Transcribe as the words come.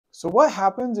So what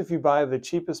happens if you buy the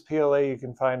cheapest PLA you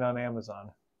can find on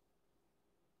Amazon?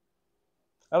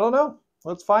 I don't know.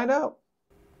 Let's find out.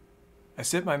 I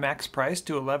set my max price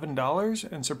to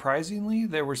 $11 and surprisingly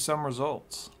there were some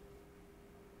results.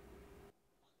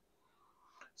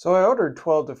 So I ordered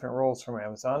 12 different rolls from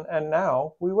Amazon and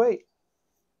now we wait.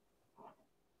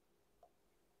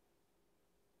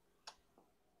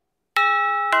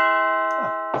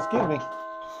 Oh, excuse me.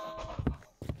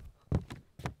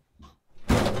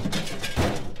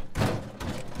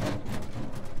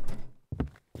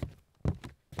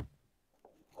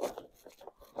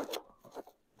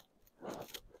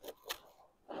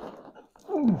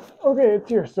 Okay, it's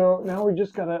here. So now we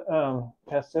just gotta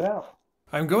test it out.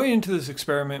 I'm going into this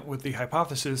experiment with the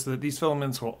hypothesis that these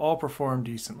filaments will all perform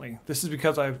decently. This is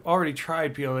because I've already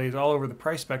tried PLAs all over the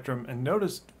price spectrum and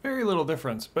noticed very little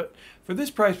difference, but for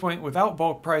this price point without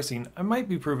bulk pricing, I might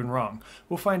be proven wrong.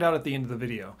 We'll find out at the end of the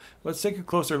video. Let's take a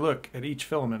closer look at each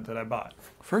filament that I bought.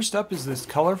 First up is this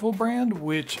colorful brand,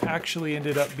 which actually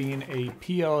ended up being a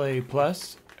PLA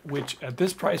Plus, which at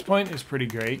this price point is pretty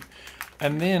great.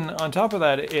 And then on top of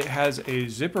that, it has a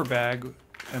zipper bag,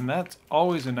 and that's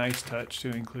always a nice touch to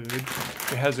include.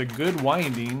 It has a good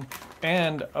winding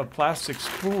and a plastic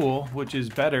spool, which is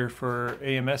better for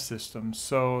AMS systems.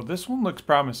 So this one looks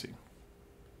promising.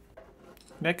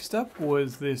 Next up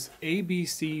was this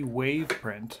ABC wave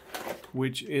print,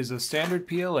 which is a standard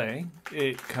PLA.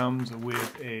 It comes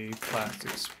with a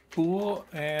plastic spool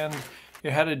and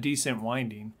it had a decent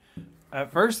winding.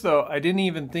 At first though, I didn't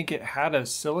even think it had a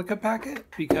silica packet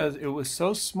because it was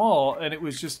so small and it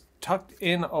was just tucked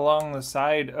in along the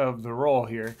side of the roll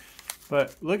here.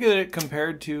 But look at it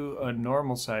compared to a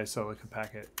normal size silica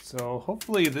packet. So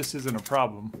hopefully this isn't a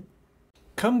problem.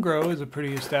 Come Grow is a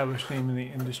pretty established name in the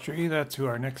industry. That's who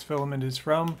our next filament is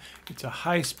from. It's a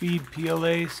high-speed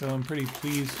PLA, so I'm pretty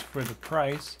pleased for the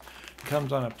price. It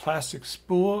comes on a plastic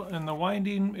spool and the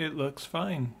winding, it looks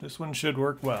fine. This one should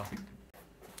work well.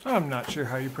 I'm not sure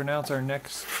how you pronounce our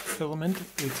next filament.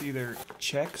 It's either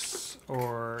Chex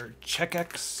or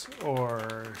Checkx or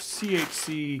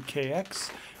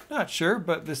CHCKX. Not sure,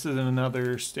 but this is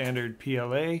another standard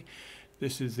PLA.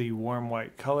 This is the warm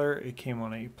white color. It came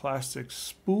on a plastic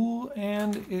spool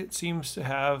and it seems to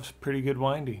have pretty good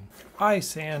winding.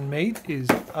 iSandmate is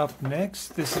up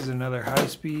next. This is another high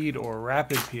speed or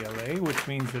rapid PLA, which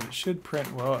means that it should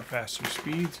print well at faster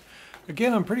speeds.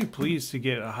 Again, I'm pretty pleased to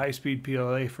get a high-speed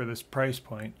PLA for this price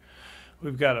point.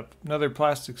 We've got another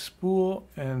plastic spool,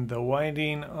 and the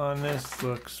winding on this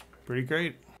looks pretty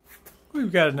great.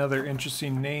 We've got another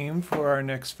interesting name for our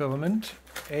next filament.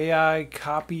 AI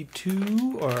Copy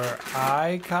 2, or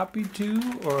I Copy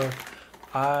 2, or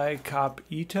I Cop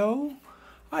Ito?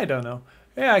 I don't know.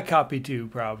 AI Copy 2,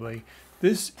 probably.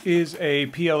 This is a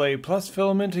PLA Plus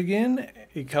filament again.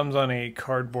 It comes on a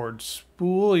cardboard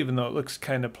spool, even though it looks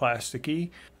kind of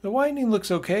plasticky. The winding looks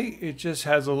okay. It just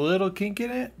has a little kink in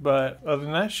it, but other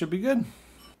than that, it should be good.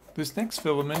 This next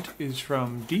filament is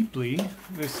from Deeply.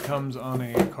 This comes on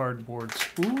a cardboard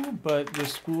spool, but the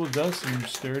spool does seem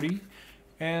sturdy,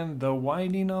 and the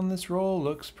winding on this roll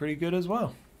looks pretty good as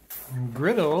well.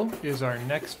 Griddle is our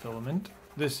next filament.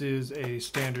 This is a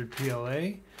standard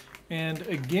PLA. And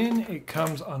again, it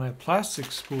comes on a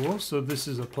plastic spool, so this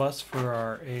is a plus for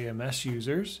our AMS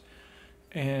users.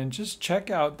 And just check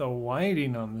out the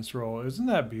winding on this roll. Isn't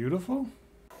that beautiful?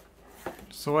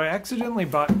 So I accidentally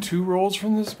bought 2 rolls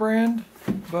from this brand,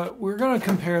 but we're going to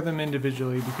compare them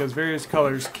individually because various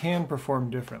colors can perform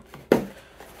differently.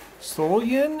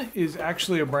 Solyen is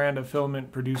actually a brand of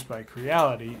filament produced by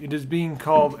Creality. It is being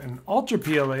called an Ultra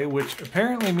PLA, which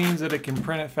apparently means that it can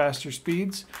print at faster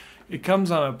speeds. It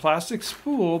comes on a plastic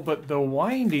spool, but the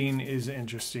winding is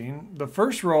interesting. The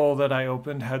first roll that I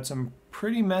opened had some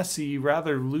pretty messy,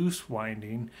 rather loose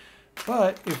winding.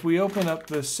 But if we open up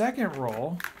the second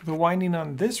roll, the winding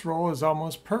on this roll is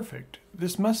almost perfect.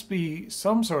 This must be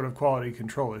some sort of quality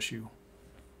control issue.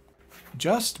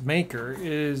 Just Maker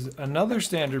is another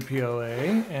standard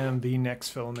PLA and the next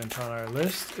filament on our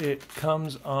list. It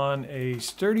comes on a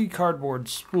sturdy cardboard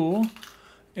spool,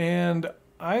 and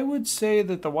I would say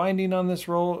that the winding on this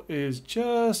roll is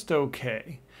just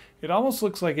okay. It almost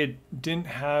looks like it didn't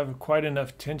have quite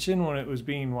enough tension when it was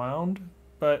being wound,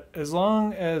 but as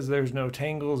long as there's no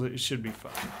tangles, it should be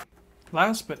fine.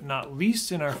 Last but not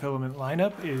least in our filament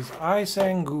lineup is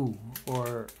iSanggu,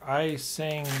 or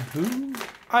iSanghu?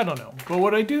 I don't know, but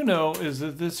what I do know is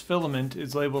that this filament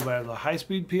is labeled as a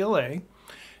high-speed PLA.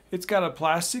 It's got a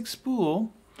plastic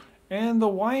spool, and the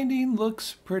winding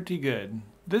looks pretty good.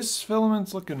 This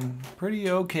filament's looking pretty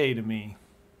okay to me.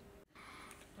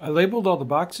 I labeled all the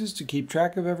boxes to keep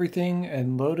track of everything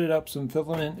and loaded up some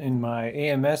filament in my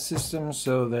AMS system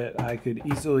so that I could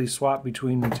easily swap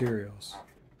between materials.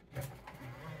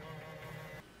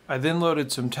 I then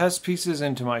loaded some test pieces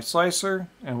into my slicer,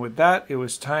 and with that it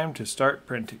was time to start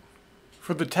printing.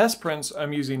 For the test prints,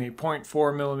 I'm using a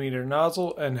 0.4mm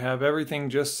nozzle and have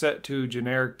everything just set to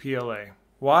generic PLA.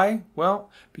 Why? Well,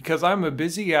 because I'm a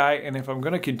busy guy, and if I'm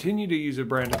going to continue to use a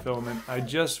brand of filament, I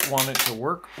just want it to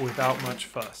work without much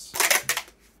fuss.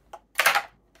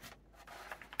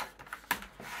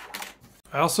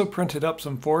 I also printed up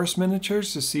some forest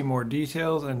miniatures to see more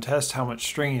details and test how much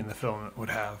stringing the filament would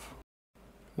have.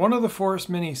 One of the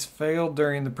forest minis failed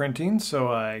during the printing,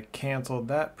 so I canceled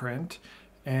that print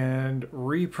and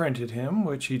reprinted him,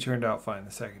 which he turned out fine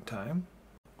the second time.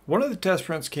 One of the test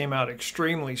prints came out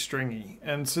extremely stringy,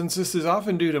 and since this is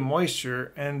often due to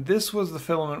moisture, and this was the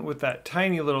filament with that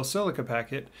tiny little silica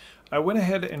packet, I went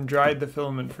ahead and dried the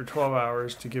filament for 12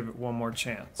 hours to give it one more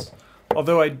chance.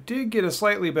 Although I did get a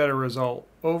slightly better result,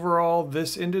 overall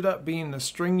this ended up being the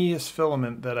stringiest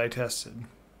filament that I tested.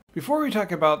 Before we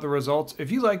talk about the results,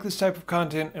 if you like this type of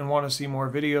content and want to see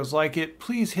more videos like it,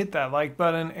 please hit that like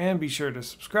button and be sure to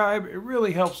subscribe. It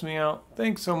really helps me out.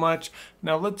 Thanks so much.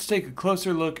 Now let's take a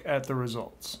closer look at the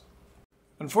results.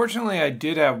 Unfortunately, I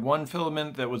did have one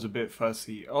filament that was a bit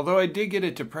fussy. Although I did get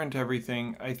it to print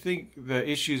everything, I think the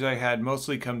issues I had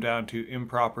mostly come down to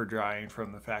improper drying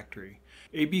from the factory.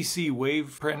 ABC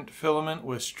wave print filament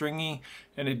was stringy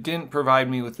and it didn't provide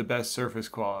me with the best surface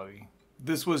quality.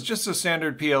 This was just a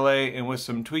standard PLA, and with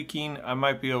some tweaking I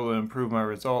might be able to improve my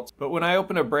results, but when I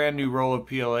open a brand new roll of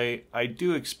PLA, I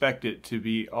do expect it to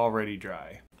be already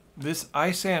dry. This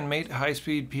iSand Mate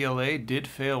high-speed PLA did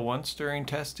fail once during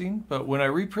testing, but when I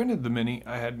reprinted the Mini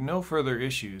I had no further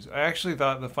issues. I actually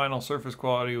thought the final surface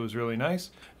quality was really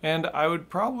nice, and I would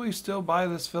probably still buy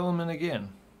this filament again.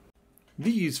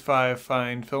 These 5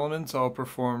 fine filaments all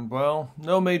performed well,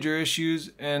 no major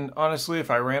issues, and honestly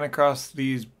if I ran across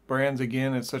these brands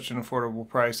again at such an affordable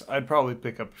price, I'd probably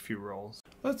pick up a few rolls.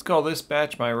 Let's call this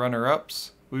batch my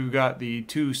runner-ups. We've got the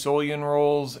 2 Solian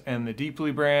rolls and the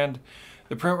Deeply brand.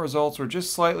 The print results were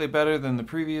just slightly better than the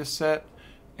previous set,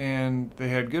 and they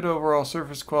had good overall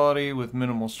surface quality with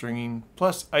minimal stringing.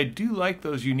 Plus, I do like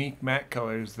those unique matte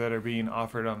colors that are being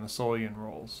offered on the Solian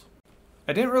rolls.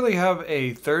 I didn't really have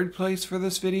a third place for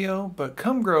this video, but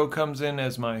Come Grow comes in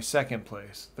as my second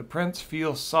place. The prints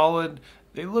feel solid,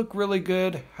 they look really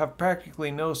good, have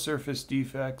practically no surface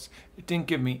defects, it didn't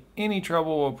give me any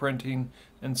trouble while printing,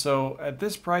 and so at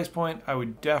this price point I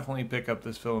would definitely pick up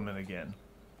this filament again.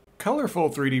 Colorful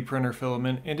 3D printer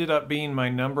filament ended up being my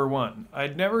number one.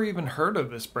 I'd never even heard of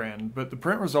this brand, but the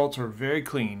print results were very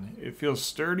clean. It feels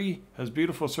sturdy, has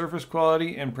beautiful surface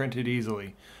quality, and printed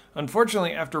easily.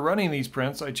 Unfortunately, after running these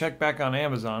prints, I checked back on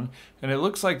Amazon, and it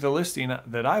looks like the listing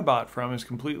that I bought from is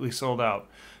completely sold out.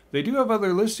 They do have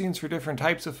other listings for different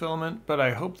types of filament, but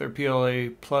I hope their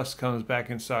PLA Plus comes back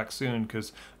in stock soon,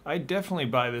 because I'd definitely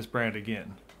buy this brand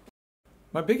again.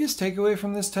 My biggest takeaway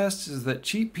from this test is that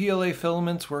cheap PLA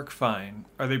filaments work fine.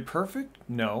 Are they perfect?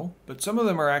 No, but some of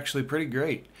them are actually pretty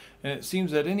great, and it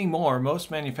seems that anymore most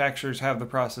manufacturers have the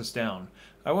process down.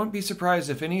 I wouldn't be surprised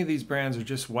if any of these brands are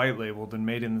just white labeled and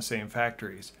made in the same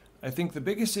factories. I think the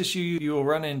biggest issue you will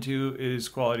run into is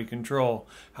quality control.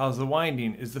 How's the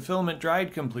winding? Is the filament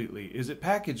dried completely? Is it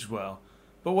packaged well?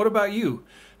 But what about you?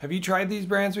 Have you tried these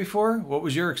brands before? What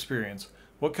was your experience?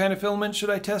 What kind of filament should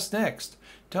I test next?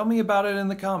 Tell me about it in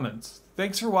the comments.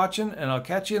 Thanks for watching, and I'll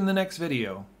catch you in the next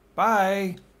video.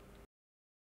 Bye!